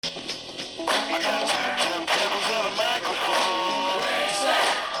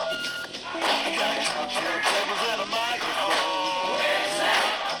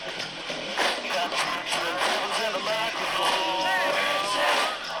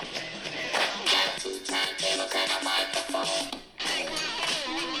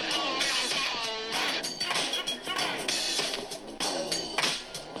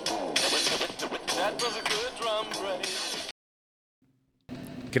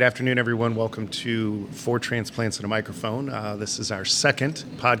Good afternoon, everyone. Welcome to Four Transplants and a Microphone. This is our second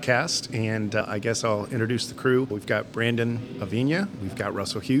podcast, and I guess I'll introduce the crew. We've got Brandon Avina, we've got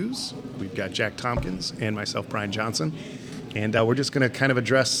Russell Hughes, we've got Jack Tompkins, and myself, Brian Johnson. And we're just going to kind of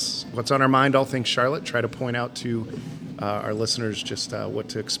address what's on our mind, all things Charlotte, try to point out to our listeners just what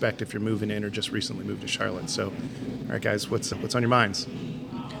to expect if you're moving in or just recently moved to Charlotte. So, all right, guys, what's on your minds?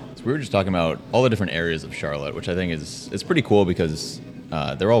 So we were just talking about all the different areas of Charlotte, which I think is pretty cool because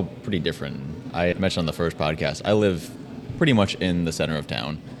they're all pretty different. I mentioned on the first podcast, I live pretty much in the center of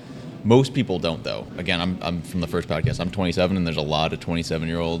town. Most people don't, though. Again, I'm from the first podcast. I'm 27, and there's a lot of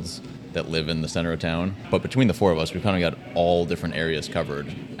 27-year-olds that live in the center of town. But between the four of us, we've kind of got all different areas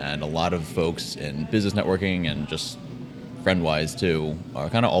covered, and a lot of folks in business networking and just friend-wise, too, are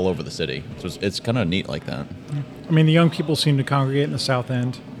kind of all over the city. So it's kind of neat like that. I mean, the young people seem to congregate in the South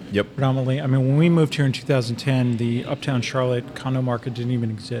End. Yep. Predominantly. I mean, when we moved here in 2010, the uptown Charlotte condo market didn't even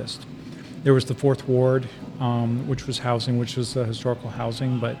exist. There was the Fourth Ward, which was housing, which was historical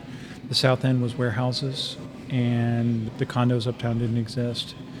housing, but the South End was warehouses, and the condos uptown didn't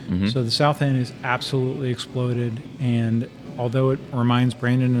exist. Mm-hmm. So the South End is absolutely exploded, and although it reminds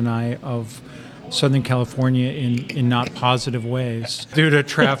Brandon and I of Southern California in not positive ways, due to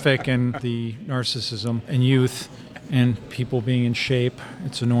traffic and the narcissism and youth, and people being in shape,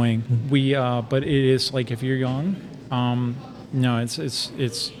 it's annoying. But it is like if you're young, no, it's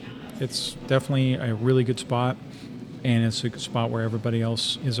definitely a really good spot, and it's a good spot where everybody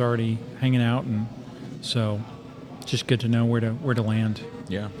else is already hanging out, and so just good to know where to land.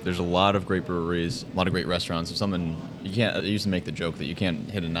 Yeah, there's a lot of great breweries, a lot of great restaurants. If something I used to make the joke that you can't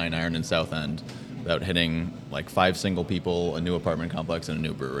hit a 9-iron in South End without hitting like 5 single people, a new apartment complex, and a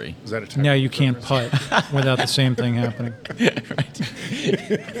new brewery. Is that a No, you can't putt without the same thing happening. Right.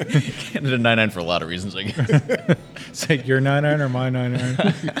 Can't hit a 9-iron for a lot of reasons, I guess. It's like your 9-iron or my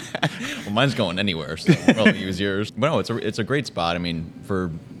 9-iron? Well, mine's going anywhere, so I'll use yours. But no, it's a great spot. I mean,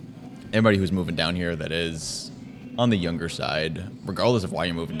 for everybody who's moving down here that is on the younger side, regardless of why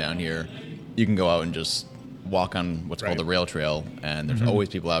you're moving down here, you can go out and just walk on what's called the rail trail, and there's always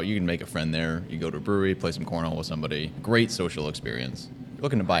people out. You can make a friend there. You go to a brewery, play some cornhole with somebody. Great social experience. If you're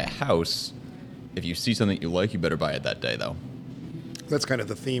looking to buy a house, if you see something you like, you better buy it that day, though. That's kind of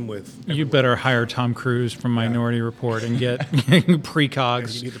the theme with... You better hire Tom Cruise from Minority Report and get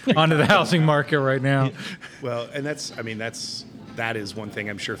precogs onto the housing market right now. Well, and that is one thing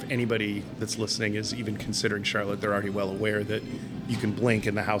I'm sure if anybody that's listening is even considering Charlotte, they're already well aware that you can blink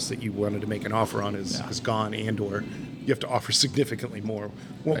and the house that you wanted to make an offer on is gone, and or you have to offer significantly more.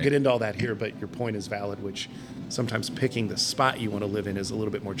 Won't get into all that here, but your point is valid, which sometimes picking the spot you want to live in is a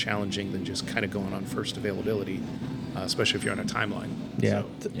little bit more challenging than just kind of going on first availability, especially if you're on a timeline. Yeah.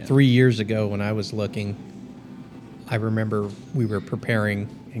 3 years ago when I was looking, I remember we were preparing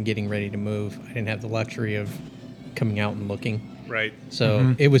and getting ready to move. I didn't have the luxury of coming out and looking. Right.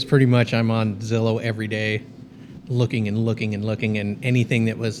 So it was pretty much I'm on Zillow every day looking, and anything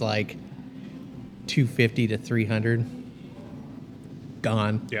that was like 250 to 300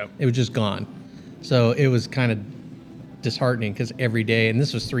 gone. Yeah. It was just gone. So it was kind of disheartening because every day, and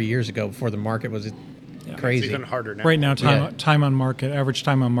this was 3 years ago before the market was crazy. It's even harder now. Right now, time on market, average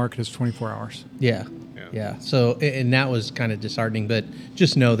time on market is 24 hours. Yeah. So, and that was kind of disheartening, but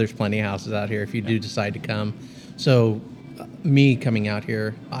just know there's plenty of houses out here if you do decide to come. So me coming out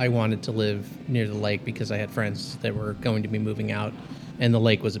here, I wanted to live near the lake because I had friends that were going to be moving out, and the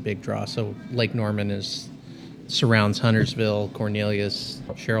lake was a big draw. So Lake Norman surrounds Huntersville, Cornelius,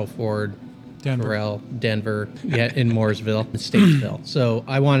 Sherrill Ford, Denver. Farrell, Denver, in Mooresville, and Statesville. So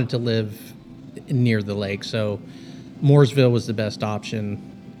I wanted to live near the lake. So Mooresville was the best option.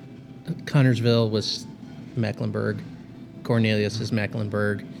 Huntersville was Mecklenburg. Cornelius is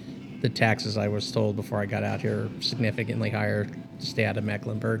Mecklenburg. The taxes, I was told before I got out here, are significantly higher to stay out of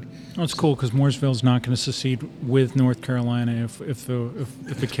Mecklenburg. Oh, it's cool because Mooresville's not going to secede with North Carolina if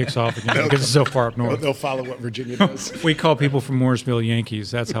it kicks off again because it's so far up north. They'll follow what Virginia does. We call people from Mooresville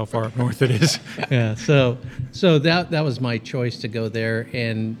Yankees. That's how far up north it is. Yeah, so that was my choice to go there,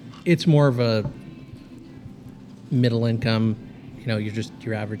 and it's more of a middle income you're just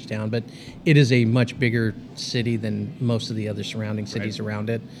your average town. But it is a much bigger city than most of the other surrounding cities around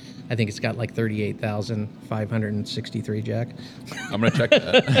it. I think it's got like 38,563, Jack. I'm going to check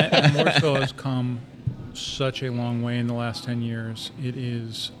that. And Mooresville has come such a long way in the last 10 years. It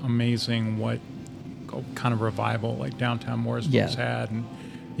is amazing what kind of revival like downtown Mooresville's had, and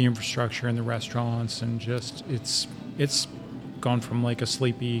the infrastructure and the restaurants, and just it's gone from like a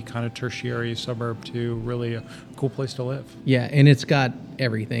sleepy kind of tertiary suburb to really a cool place to live. Yeah, and it's got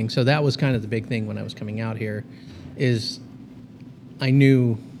everything. So that was kind of the big thing when I was coming out here, is I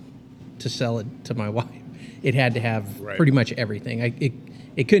knew to sell it to my wife, it had to have pretty much everything.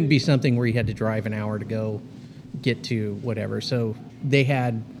 It couldn't be something where you had to drive an hour to go get to whatever. So they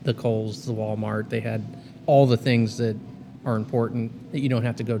had the Kohl's, the Walmart, they had all the things that are important that you don't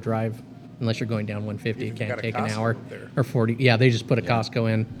have to go drive unless you're going down 150. It can't take an hour or 40. Yeah, they just put a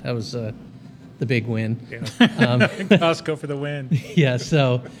Costco in. That was the big win. Yeah. Costco for the win. Yeah,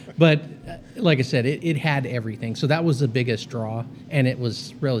 so, but like I said, it had everything. So that was the biggest draw, and it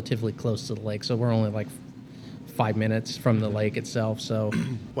was relatively close to the lake. So we're only like 5 minutes from the lake itself. So,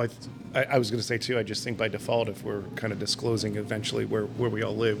 Well, I was going to say, too, I just think by default, if we're kind of disclosing eventually where we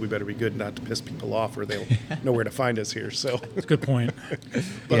all live, we better be good not to piss people off, or they'll know where to find us here. So, That's a good point.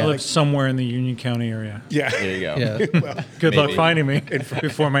 But Yeah. I live somewhere in the Union County area. yeah. There you go. yeah. Well, Good luck Maybe. finding me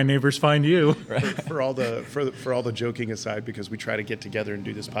before my neighbors find you. for all the joking aside, because we try to get together and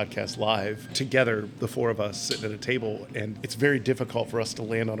do this podcast live together, the four of us sitting at a table, and it's very difficult for us to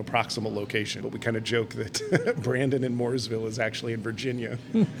land on a proximal location. But we kind of joke that Brandon in Mooresville is actually in Virginia.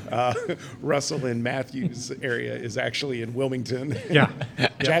 Russell in Matthews area is actually in Wilmington. Yeah.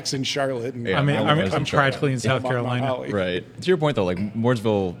 Jackson, Charlotte. And Yeah, I mean, I'm always I'm in Charlotte. practically in South Mount Carolina. Holly. Right. To your point, though, like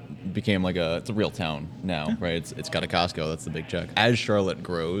Mooresville became like it's a real town now, right? It's got a Costco. That's the big check. As Charlotte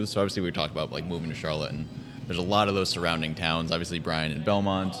grows, so obviously we talked about like moving to Charlotte, and there's a lot of those surrounding towns. Obviously, Bryan in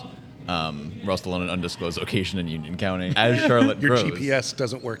Belmont, Russell in an undisclosed location in Union County. As Charlotte Your grows, GPS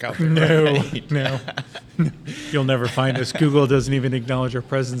doesn't work out there. No, no. You'll never find us. Google doesn't even acknowledge our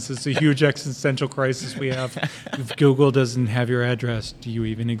presence. It's a huge existential crisis we have. If Google doesn't have your address, do you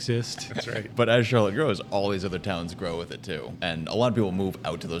even exist? That's right. But as Charlotte grows, all these other towns grow with it too, and a lot of people move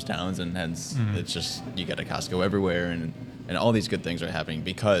out to those towns, and hence it's just you get a Costco everywhere, and all these good things are happening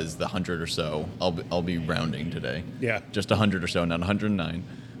because the 100 or so. I'll be rounding today. Yeah. Just 100 or so, not 109.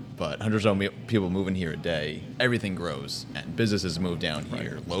 But 100 or so people moving here a day, everything grows, and businesses move down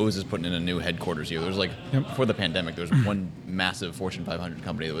here. Lowe's is putting in a new headquarters here. There's like, before the pandemic, there was one massive Fortune 500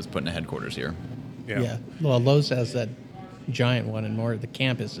 company that was putting a headquarters here. Yeah. Well, Lowe's has that giant one, and more the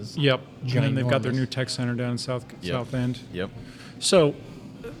campus is. Yep. And then they've got their ginormous. new tech center down in South End. Yep. So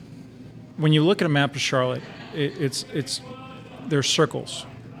when you look at a map of Charlotte, it's there's circles.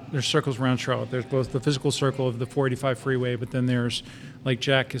 There's circles around Charlotte. There's both the physical circle of the 485 freeway, but then there's, like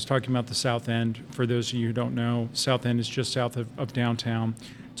Jack is talking about, the South End. For those of you who don't know, South End is just south of downtown.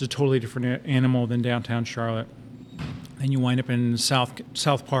 It's a totally different animal than downtown Charlotte. Then you wind up in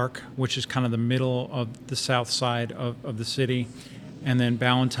South Park, which is kind of the middle of the south side of the city. And then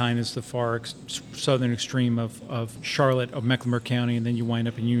Ballantyne is the far southern extreme of Charlotte, of Mecklenburg County, and then you wind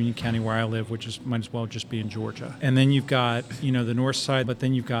up in Union County, where I live, which might as well just be in Georgia. And then you've got, the north side, but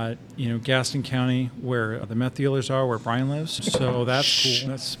then you've got, Gaston County, where the meth dealers are, where Brian lives. So that's cool.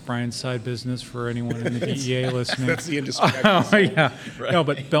 That's Brian's side business for anyone in the DEA listening. That's the industry. Oh, yeah. No,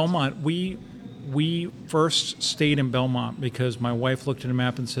 but Belmont, we first stayed in Belmont because my wife looked at a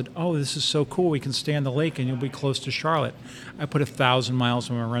map and said, "Oh, this is so cool. We can stay on the lake and you'll be close to Charlotte." I put 1,000 miles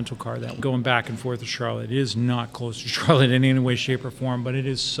on my rental car going back and forth to Charlotte. It is not close to Charlotte in any way, shape, or form, but it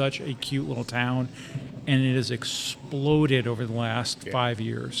is such a cute little town, and it has exploded over the last 5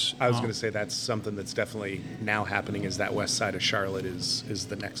 years. I was going to say that's something that's definitely now happening. Is that west side of Charlotte is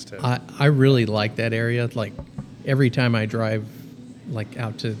the next to. I really like that area. Like every time I drive, like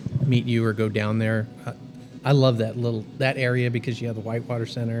out to meet you or go down there, I love that area because you have the Whitewater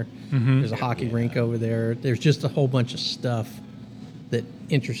Center. There's a hockey rink over there. There's just a whole bunch of stuff that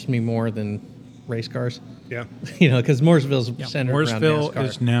interests me more than race cars. Yeah. Because Mooresville's centered around Mooresville NASCAR.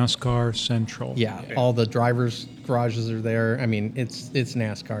 is NASCAR Central. Yeah, all the drivers' garages are there. I mean, it's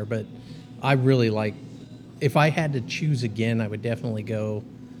NASCAR, but I really like. If I had to choose again, I would definitely go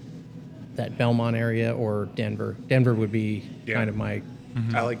that Belmont area or Denver. Denver would be kind of my.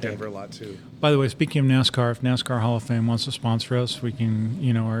 I like Denver a lot too. By the way, speaking of NASCAR, if NASCAR Hall of Fame wants to sponsor us, we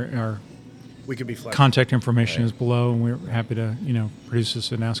can, our We could be flexible. contact information is below, and we're happy to, produce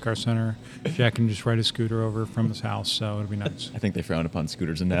this at NASCAR Center. Jack can just ride a scooter over from his house, so it'll be nice. I think they frown upon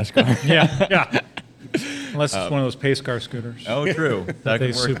scooters in NASCAR. Yeah. Unless it's one of those pace car scooters. Oh, true. That They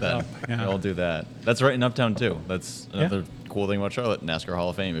could work soup then. up, yeah. We'll do that. That's right in Uptown too. That's another cool thing about Charlotte. NASCAR Hall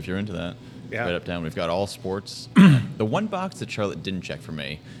of Fame. If you're into that, Yeah. right uptown. We've got all sports. The one box that Charlotte didn't check for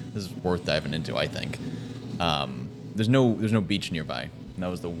me. This is worth diving into. I think. There's no beach nearby. And that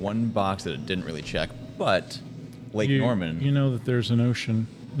was the one box that it didn't really check. But Lake Norman. You know that there's an ocean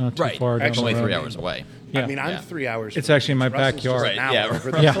not too right. far down Actually, the only road. 3 hours away. Yeah. I mean, I'm Yeah. 3 hours. It's from actually in my Russell's backyard. just an hour Yeah.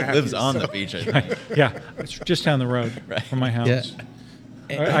 over the Russell back, lives on so- the beach. I think. Yeah, it's just down the road from my house.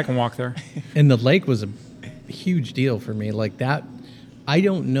 Yeah. I can walk there. And the lake was a huge deal for me. Like that, I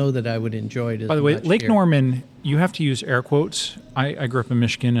don't know that I would enjoy it as By the way, much Lake here. Norman, you have to use air quotes. I grew up in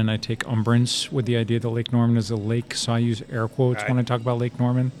Michigan, and I take umbrance with the idea that Lake Norman is a lake, so I use air quotes when I talk about Lake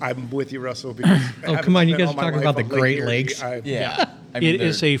Norman. I'm with you, Russell. Because Oh, come on, you guys are talking about the Great Lakes. Yeah. I mean, It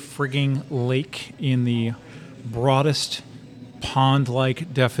is a frigging lake in the broadest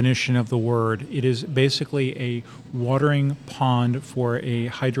pond-like definition of the word. It is basically a watering pond for a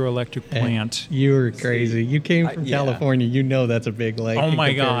hydroelectric plant. You were crazy. You came from yeah. California. You know that's a big lake. Oh in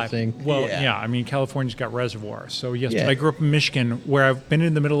my God! comparison. Well, Yeah. yeah. I mean, California's got reservoirs, so yes. Yeah. But I grew up in Michigan, where I've been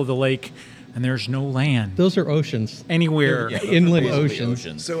in the middle of the lake, and there's no land Those are oceans. anywhere. Yeah, Inland basically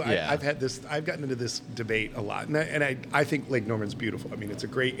oceans. So Yeah. I've gotten into this debate a lot, and I think Lake Norman's beautiful. I mean, it's a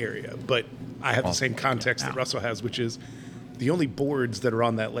great area, but I have the same context that Russell has, which is the only boards that are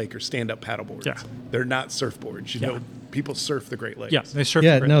on that lake are stand-up paddle boards. Yeah. They're not surfboards. You Yeah. know, people surf the Great Lakes. Yeah, they surf.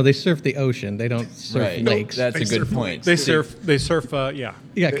 Yeah, the no, they surf the ocean. They don't surf Right. lakes. That's They a good surf point. They surf. They surf. Yeah.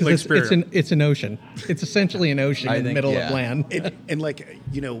 yeah, because Lake it's Superior. it's an ocean. It's essentially an ocean I in the think, middle yeah. of land. And like,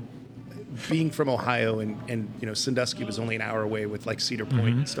 you know, being from Ohio and you know, Sandusky was only an hour away with like Cedar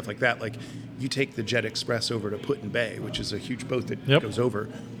Point and stuff like that. Like, you take the Jet Express over to Put in Bay, which is a huge boat that Yep. goes over.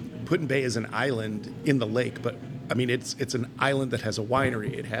 Put in Bay is an island in the lake, but I mean, it's an island that has a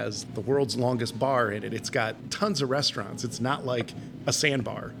winery. It has the world's longest bar in it. It's got tons of restaurants. It's not like a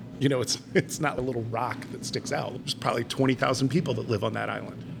sandbar. You know, it's not a little rock that sticks out. There's probably 20,000 people that live on that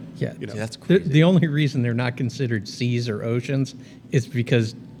island. Yeah. You know, that's The, crazy. the only reason they're not considered seas or oceans is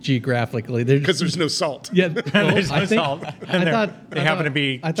because geographically they're because there's no salt. yeah. well, There's no I think, salt. I And thought they happen to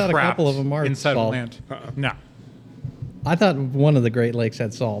be. I thought a couple of them are inside salt. the land. No, I thought one of the Great Lakes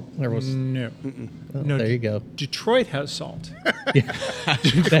had salt. There was. no, Oh, no. there you go. Detroit has salt.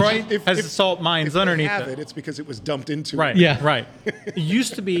 Detroit has salt mines If they underneath have it. it's because it was dumped into Right. it. Yeah. Right. It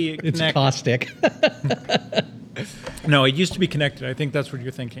used to be It's connected. caustic. No, it used to be connected. I think that's what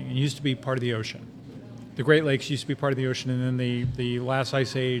you're thinking. It used to be part of the ocean. The Great Lakes used to be part of the ocean, and then the last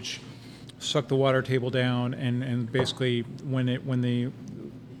ice age sucked the water table down, and basically when the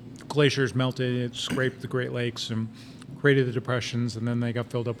glaciers melted, it scraped the Great Lakes and created the depressions, and then they got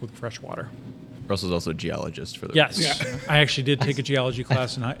filled up with fresh water. Russell's also a geologist for the Yes, I actually did take a geology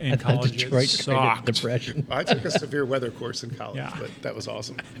class in I thought college. Detroit It created sucked. depression. I took a severe weather course in college, Yeah. but that was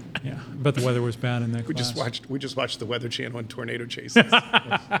awesome. Yeah, but the weather was bad in that We class. just watched the Weather Channel and tornado chases. All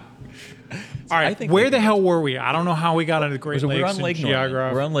right, I think where Lake the hell were we? I don't know how we got into the Great So Lakes. we're on and Lake Norman.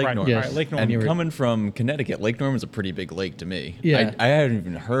 geography. We're on Lake Right, Norman. Right, Lake Norman. And you were- coming from Connecticut, Lake Norman's a pretty big lake to me. Yeah. I hadn't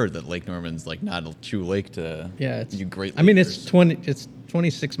even heard that Lake Norman's like not a true lake to Yeah, it's you Great I mean, Lakers. it's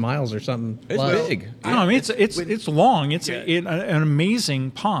 26 miles or something. It's plus. big. No, I mean it's long. It's Yeah. an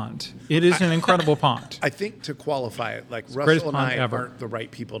amazing pond. It is an incredible pond. I think to qualify it, like the greatest Russell and pond I ever. aren't the right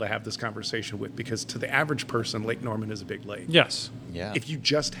people to have this conversation with, because to the average person, Lake Norman is a big lake. Yes. Yeah. If you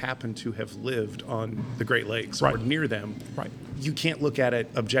just happen to have lived on the Great Lakes or Right. near them, Right. you can't look at it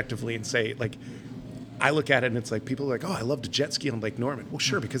objectively and say, like, I look at it and it's like, people are like, oh, I love to jet ski on Lake Norman. Well,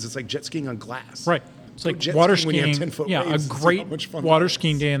 sure, because it's like jet skiing on glass. Right. It's Go like jet water skiing when you have skiing. 10-foot Yeah, waves a and see how great much fun water that is.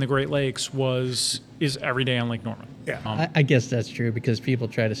 skiing day in the Great Lakes is every day on Lake Norman. Yeah. I guess that's true because people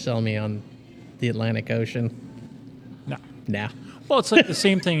try to sell me on the Atlantic Ocean. No. Nah. Well, it's like the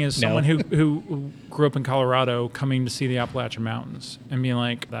same thing as No. someone who grew up in Colorado coming to see the Appalachian Mountains and being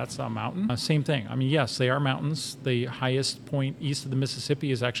like, that's not a mountain. Same thing. I mean, yes, they are mountains. The highest point east of the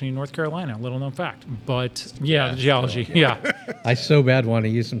Mississippi is actually in North Carolina, little known fact. But yeah, the geology. Yeah. I so bad want to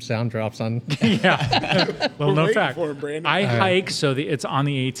use some sound drops on. Yeah. Little known waiting fact. for 'em, Brandon. I hike so it's on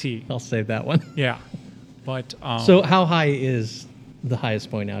the AT. I'll save that one. Yeah. But So, how high is the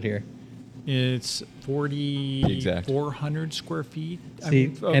highest point out here? it's exact. 4,400 square feet.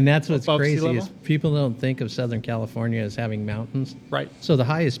 See, and that's what's above sea crazy is level. people don't think of Southern California as having mountains. Right. So the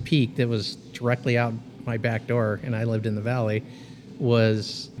highest peak that was directly out my back door, and I lived in the valley,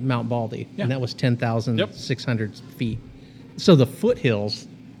 was Mount Baldy, Yeah. and that was 10,600 feet. So the foothills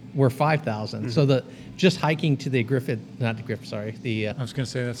were 5,000. So the just hiking to the not the Griffith, sorry, the I was going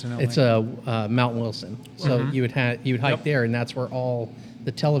to say that's an LA. it's Mount Wilson. So you would hike Yep. there, and that's where all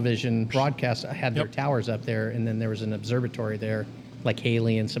the television broadcasts had their Yep. towers up there, and then there was an observatory there, like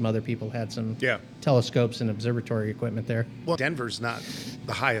Haley and some other people had some Yeah. telescopes and observatory equipment there. Well, Denver's not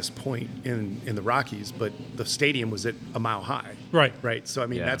the highest point in the Rockies, but the stadium was at a mile high. Right. Right. So, I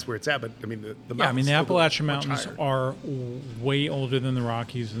mean, Yeah. that's where it's at. But, I mean, the Yeah, I mean, mountains the still go Appalachian much Mountains higher. are way older than the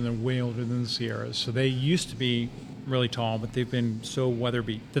Rockies, and they're way older than the Sierras. So they used to be really tall, but they've been so weather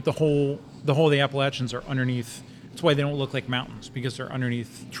beat that the whole of the Appalachians are underneath. That's why they don't look like mountains, because they're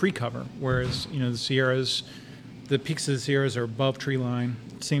underneath tree cover. Whereas, the Sierras, the peaks of the Sierras are above tree line.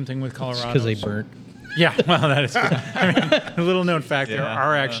 Same thing with Colorado. Because they burnt. Yeah, well, that is good. I mean, a little known fact, there Yeah.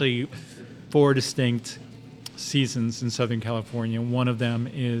 are actually 4 distinct seasons in Southern California. One of them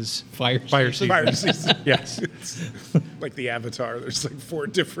is Fire season. Fire season. Yes. It's like the Avatar. There's like 4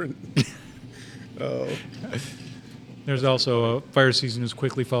 different. Oh. There's also a fire season is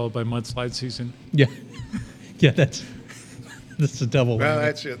quickly followed by mudslide season. Yeah, yeah, that's a double. Well,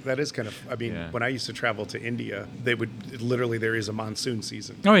 whammy. that is kind of. I mean, Yeah. when I used to travel to India, they would literally there is a monsoon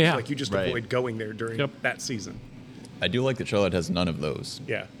season. Oh, yeah. Like you just Right. avoid going there during Yep. that season. I do like that Charlotte has none of those.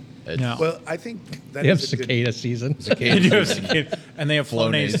 Yeah. It's- No. Well, I think that They have is a good- cicada season. They do have cicada, and they have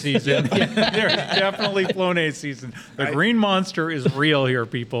Flonase Flonase. season. There's definitely Flonase season. The green monster is real here,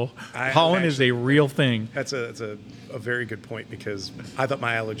 people. I Pollen is a real thing. That's a very good point because I thought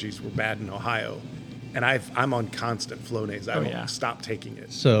my allergies were bad in Ohio, and I'm on constant Flonase. I don't yeah. stop taking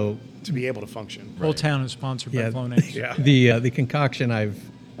it So to be able to function. Whole town is sponsored yeah, by Flonase. Yeah. the concoction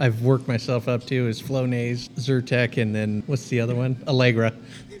I've worked myself up to is Flonase, Zyrtec, and then what's the other one? Allegra.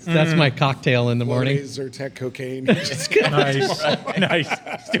 So that's my cocktail in the morning. Flonase, Zyrtec, cocaine. Nice, nice.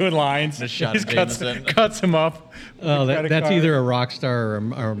 He's doing lines. A shot He of cuts, Jameson. cuts him up. Oh, Got a that's car. either a rock star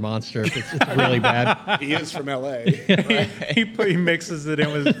or a monster if it's really bad. He is from LA. He mixes it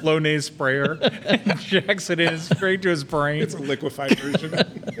in with Flonase sprayer and injects it in straight to his brain. It's a liquefied version.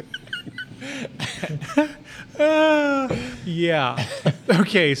 Yeah.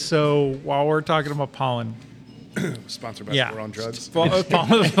 Okay, so while we're talking about pollen, Sponsored by yeah, We're on Drugs. Pollen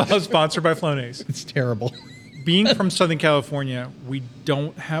sponsored by Flonase. It's terrible. Being from Southern California, we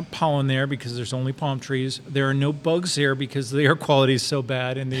don't have pollen there because there's only palm trees. There are no bugs there because the air quality is so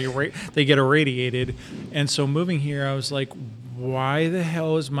bad and they get irradiated. And so moving here, I was like, why the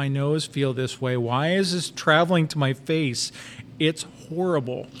hell does my nose feel this way? Why is this traveling to my face? It's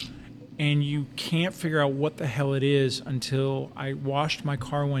horrible. And you can't figure out what the hell it is until I washed my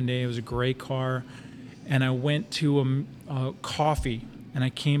car one day. It was a gray car. And I went to a coffee. And I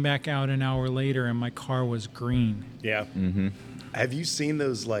came back out an hour later, and my car was green. Yeah. Mm-hmm. Have you seen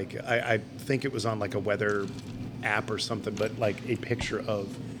those? Like, I think it was on like a weather app or something, but like a picture of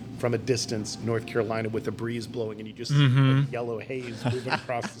from a distance North Carolina with a breeze blowing, and you just see like yellow haze moving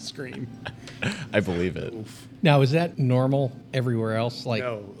across the screen. I believe it. Now, is that normal everywhere else? Like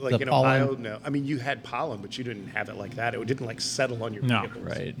No, like the in pollen? Ohio, no. I mean, you had pollen, but you didn't have it like that. It didn't like settle on your No. vehicles.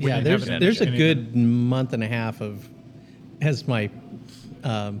 Right. We Yeah, didn't have it there's a anything. good month and a half of, as my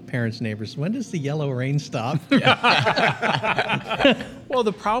parents' neighbors, when does the yellow rain stop? Well,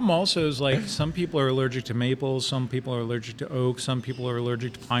 the problem also is like some people are allergic to maples, some people are allergic to oak, some people are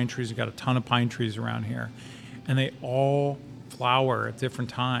allergic to pine trees. We've got a ton of pine trees around here, and they all flower at different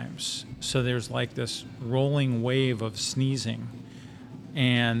times. So there's like this rolling wave of sneezing,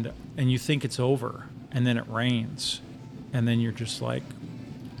 and you think it's over, and then it rains, and then you're just like,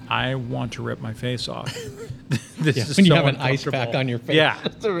 I want to rip my face off. This Yeah, is when you so have an ice pack uncomfortable. on your face Yeah.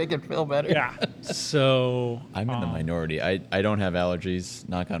 to make it feel better. Yeah. So I'm in the minority. I don't have allergies,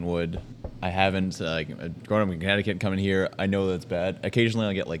 knock on wood. I haven't, growing up in Connecticut and coming here, I know that's bad. Occasionally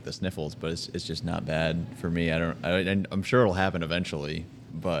I'll get like the sniffles, but it's just not bad for me. And I'm sure it'll happen eventually,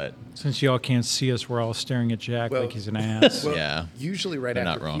 but since y'all can't see us, we're all staring at Jack Well- like he's an ass. Well, Yeah. Usually right They're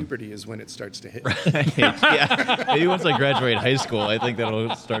after not wrong. puberty is when it starts to hit. yeah, maybe once I graduate high school, I think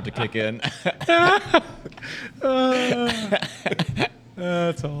that'll start to kick in.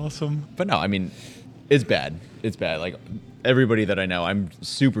 That's awesome. But no, I mean, it's bad. It's bad. Like everybody that I know, I'm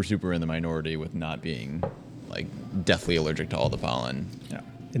super, super in the minority with not being like deathly allergic to all the pollen. Yeah.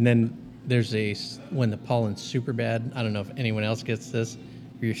 And then there's when the pollen's super bad, I don't know if anyone else gets this,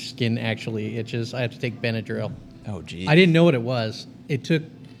 your skin actually itches. I have to take Benadryl. Oh, geez. I didn't know what it was.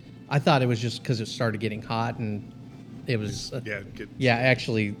 I thought it was just because it started getting hot and it was, Yeah. Good. yeah,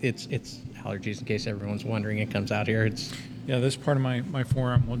 actually it's allergies in case everyone's wondering. It comes out here. It's, Yeah, this part of my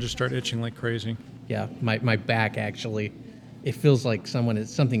forearm will just start itching like crazy. yeah, my back actually, it feels like something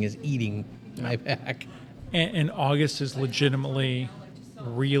is eating my back. And August is legitimately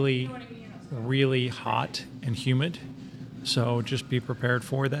really, really hot and humid. So just be prepared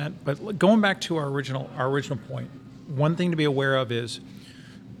for that. But going back to our original point, one thing to be aware of is,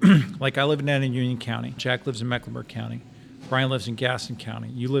 like I live in Union County, Jack lives in Mecklenburg County, Brian lives in Gaston County,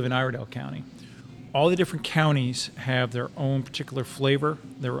 you live in Iredell County. All the different counties have their own particular flavor,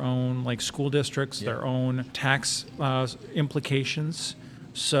 their own like school districts, their own tax implications.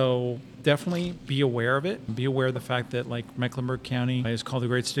 So definitely be aware of it. Be aware of the fact that like Mecklenburg County is called the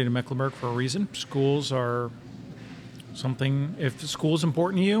great state of Mecklenburg for a reason. Schools are something, if school is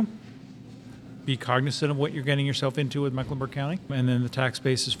important to you, be cognizant of what you're getting yourself into with Mecklenburg County. And then the tax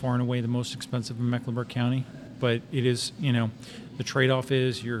base is far and away the most expensive in Mecklenburg County. But it is, the trade-off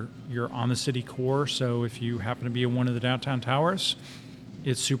is you're on the city core. So if you happen to be in one of the downtown towers,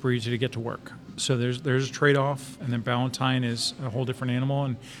 it's super easy to get to work. So there's a trade-off. And then Ballantyne is a whole different animal.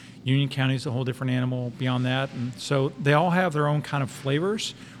 And Union County is a whole different animal beyond that. And so they all have their own kind of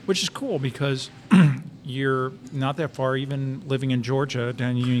flavors, which is cool because you're not that far, even living in Georgia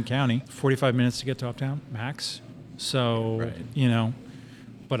down in Union County, 45 minutes to get to Uptown, max. So, Right.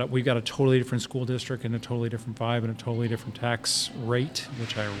 But we've got a totally different school district and a totally different vibe and a totally different tax rate,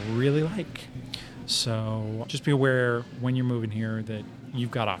 which I really like. So just be aware when you're moving here that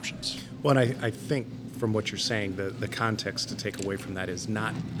you've got options. Well, and I think from what you're saying, the context to take away from that is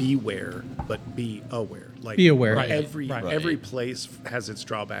not beware, but be aware. Like Be aware. Right. Every place has its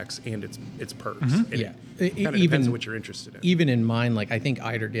drawbacks and its perks. Mm-hmm. And Yeah. it kind of depends on what you're interested in. Even in mine, like I think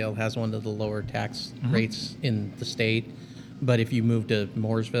Iderdale has one of the lower tax rates in the state. But if you move to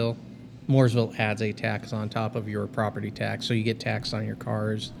Mooresville adds a tax on top of your property tax. So you get taxed on your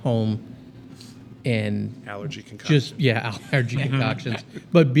cars, home, and Allergy concoction. allergy concoctions.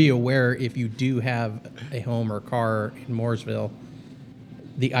 But be aware if you do have a home or car in Mooresville,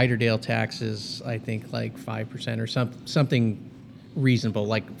 the Iderdale tax is I think like 5% or something reasonable.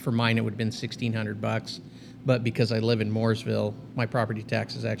 Like for mine, it would have been $1,600, but because I live in Mooresville, my property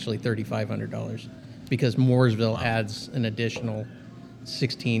tax is actually $3,500 because Mooresville adds an additional it was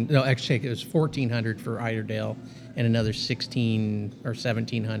 $1,400 for Iderdale and another $1,600 or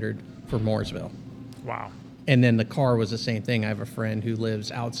 $1,700 for Mooresville. Wow. And then the car was the same thing. I have a friend who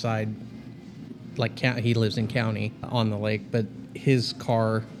lives outside, he lives in county on the lake, but his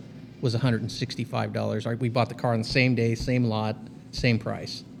car was $165. We bought the car on the same day, same lot, same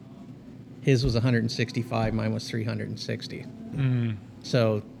price. His was $165, mine was $360.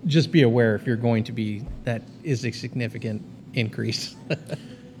 So just be aware if you're going to be, that is a significant increase.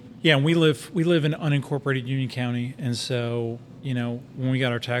 Yeah, and we live in unincorporated Union County, and so when we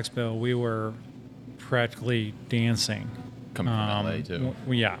got our tax bill, we were practically dancing. Coming from LA too.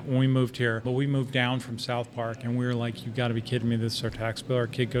 When we moved here, but we moved down from South Park, and we were like, "You got to be kidding me! This is our tax bill. Our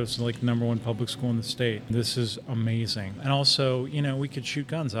kid goes to like #1 public school in the state. This is amazing." And also, we could shoot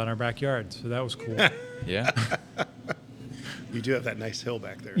guns out in our backyard, so that was cool. Yeah. You do have that nice hill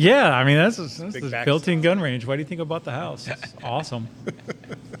back there. Yeah, I mean that's Big a back built-in gun range. What do you think about the house? It's awesome.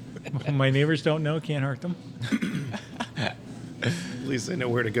 My neighbors don't know, can't hurt them. At least they know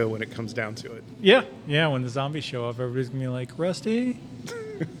where to go when it comes down to it. Yeah. When the zombies show up, everybody's gonna be like, "Rusty,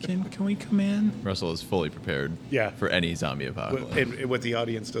 can we come in?" Russell is fully prepared Yeah. for any zombie apocalypse. And what the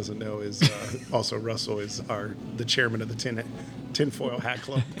audience doesn't know is also Russell is the chairman of the Tinfoil Hat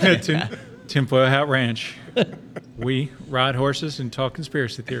Club. Tinfoil Hat Ranch. We ride horses and talk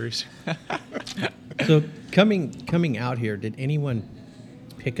conspiracy theories. So coming out here, did anyone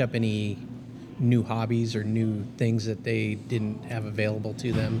pick up any new hobbies or new things that they didn't have available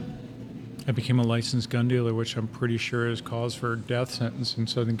to them? I became a licensed gun dealer, which I'm pretty sure is cause for death sentence in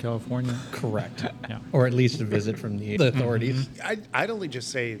Southern California. Correct. Yeah. Or at least a visit from the authorities. I'd only just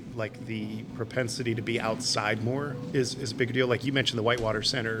say like the propensity to be outside more is a big deal. Like you mentioned the Whitewater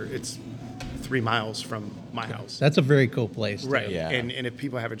Center, it's 3 miles from my house. That's a very cool place. Right. Yeah. And if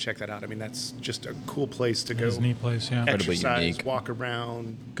people haven't checked that out, I mean, that's just a cool place to go. It's a neat place, yeah. Incredibly Exercise, unique. walk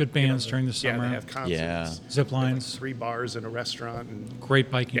around. Good bands during the Yeah, summer. they have concerts. Yeah. Zip They have, like, lines. 3 bars and a restaurant. And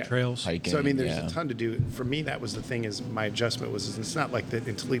Great biking Yeah. trails. Hiking. so, I mean, there's yeah. a ton to do. For me, that was the thing is my adjustment was it's not like that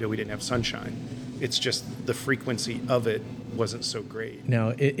in Toledo we didn't have sunshine. It's just the frequency of it wasn't so great.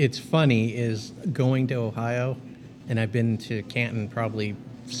 Now, it's funny is going to Ohio, and I've been to Canton probably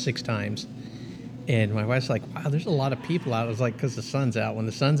 6 times. And my wife's like, wow, there's a lot of people out. I was like, because the sun's out. When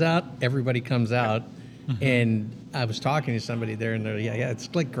the sun's out, everybody comes out. And I was talking to somebody there, and they're yeah, it's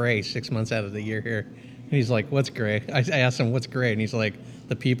like gray 6 months out of the year here. And he's like, what's gray? I asked him, what's gray? And he's like,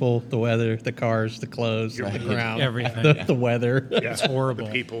 the people, the weather, the cars, the clothes, the ground, Everything. the weather. Yeah. It's horrible.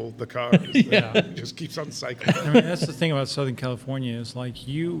 The people, the cars. It just keeps on cycling. I mean, that's the thing about Southern California is like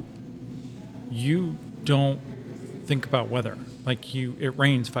you don't think about weather. Like it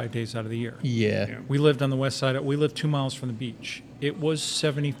rains 5 days out of the year. Yeah. We lived on the west side. We lived 2 miles from the beach. It was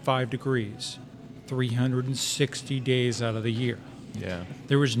 75 degrees, 360 days out of the year. Yeah.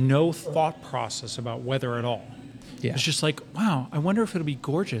 There was no thought process about weather at all. Yeah. It's just like, wow, I wonder if it'll be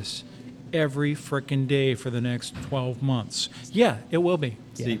gorgeous every frickin' day for the next 12 months. Yeah, it will be.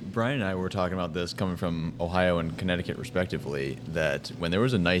 See, Brian and I were talking about this coming from Ohio and Connecticut, respectively, that when there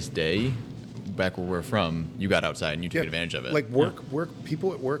was a nice day back where we're from, you got outside and you took advantage of it. Like work.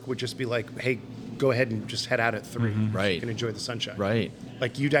 People at work would just be like, "Hey, go ahead and just head out at 3. Right. You can enjoy the sunshine." Right.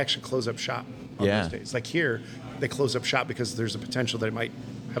 Like you'd actually close up shop on Yeah. those days. Like here, they close up shop because there's a potential that it might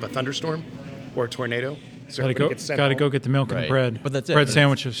have a thunderstorm or a tornado. So Gotta everybody gets sent home. go get the milk and Right. bread. But that's it. Bread It's-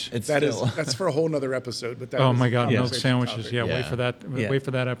 sandwiches. It's That is still, that's for a whole nother episode. But that Oh was my a God, milk conversation sandwiches. topic. Yeah, Yeah. wait for that. Yeah. Wait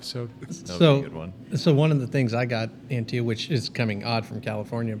for that episode. that'll So, be a good one. so one of the things I got into, which is coming odd from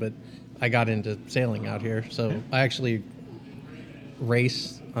California, but I got into sailing out here. So I actually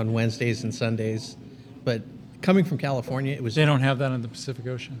race on Wednesdays and Sundays. But coming from California, They don't have that in the Pacific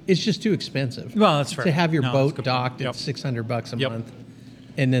Ocean. it's just too expensive. Well, that's fair. To have your No, that's a boat good point. docked Yep. at $600 a Yep. month,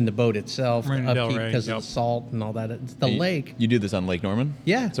 and then the boat itself, the Marina del upkeep Rey, because yep. of the salt and all that. It's the lake. You do this on Lake Norman?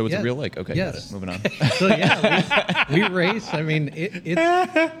 Yeah. So it's yeah. a real lake. Okay, Yes. got it. Moving on. So yeah, we race. I mean,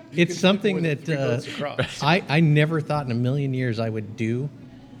 it's something More than that 3 boats across. I never thought in a million years I would do.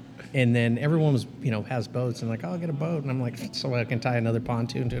 And then everyone was, has boats and like, oh, I'll get a boat. And I'm like, so I can tie another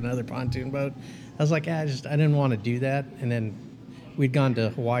pontoon to another pontoon boat. I was like, I didn't want to do that. And then we'd gone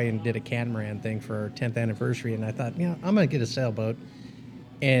to Hawaii and did a catamaran thing for our 10th anniversary. And I thought, I'm going to get a sailboat.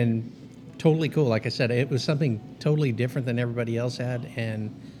 And totally cool. Like I said, it was something totally different than everybody else had. And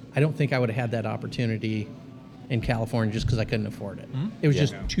I don't think I would have had that opportunity in California just because I couldn't afford it. It was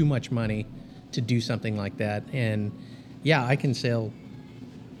just too much money to do something like that. And yeah, I can sail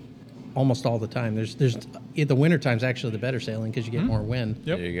almost all the time. There's in the winter time's actually the better sailing because you get more wind.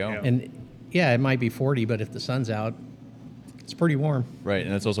 Yep. There you go. Yeah. And yeah, it might be 40, but if the sun's out, it's pretty warm. Right,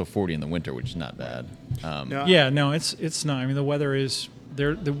 and it's also 40 in the winter, which is not bad. No, Yeah, no, it's not. I mean, the weather is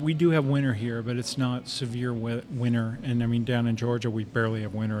there. We do have winter here, but it's not severe winter. And I mean, down in Georgia, we barely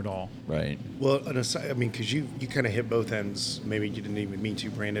have winter at all. Right. Well, and aside, I mean, because you kind of hit both ends. Maybe you didn't even mean to,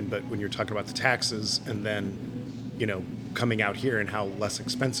 Brandon. But when you're talking about the taxes, and then, coming out here and how less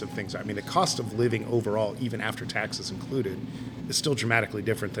expensive things are. I mean, the cost of living overall, even after taxes included, is still dramatically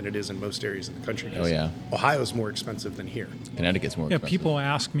different than it is in most areas in the country. 'Cause Oh, yeah. Ohio's more expensive than here. Connecticut's more Yeah, expensive. people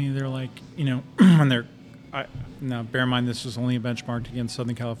ask me, they're like, when they're, now bear in mind this is only benchmarked against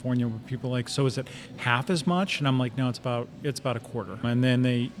Southern California, where people are like, so is it half as much? And I'm like, no, it's about a quarter. And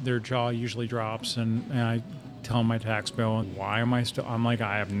then their jaw usually drops, and I tell them my tax bill, and why am I still? I'm like,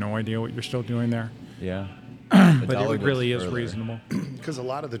 I have no idea what you're still doing there, Yeah. but it really is reasonable. Because a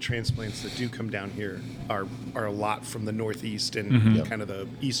lot of the transplants that do come down here are a lot from the Northeast and Mm-hmm. kind of the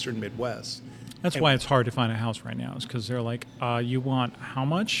Eastern Midwest. That's why it's hard to find a house right now, is because they're like, you want how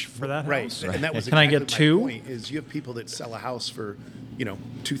much for that Right, house? and that was Can I exactly get my two? point, is you have people that sell a house for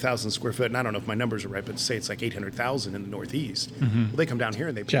 2,000 square foot, and I don't know if my numbers are right, but say it's like 800,000 in the Northeast. Mm-hmm. Well, they come down here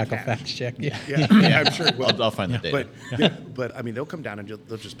and they pay Jack will cash. fact check. Yeah. Yeah, I'm sure it will. I'll find the data. But I mean, they'll come down and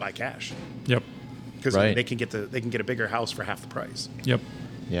they'll just buy cash Yep, because Right. they can get a bigger house for half the price, yep.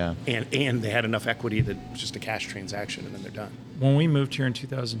 Yeah. and they had enough equity that it's just a cash transaction, and then they're done. When we moved here in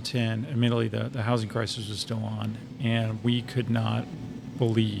 2010, admittedly the housing crisis was still on, and we could not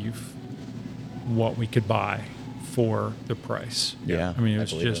believe what we could buy for the price. Yeah, I mean, I it was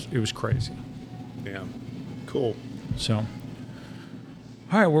believe just, it was crazy. Yeah, cool. So,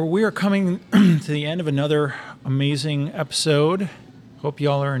 all right, well, we are coming to the end of another amazing episode. Hope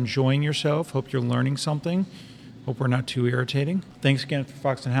y'all are enjoying yourself. Hope you're learning something. Hope we're not too irritating. Thanks again for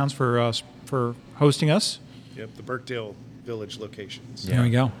Fox and Hounds for hosting us. Yep, the Burkdale Village locations. There we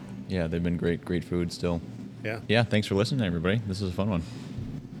go. Yeah, they've been great food still. Yeah. Yeah, thanks for listening, everybody. This was a fun one.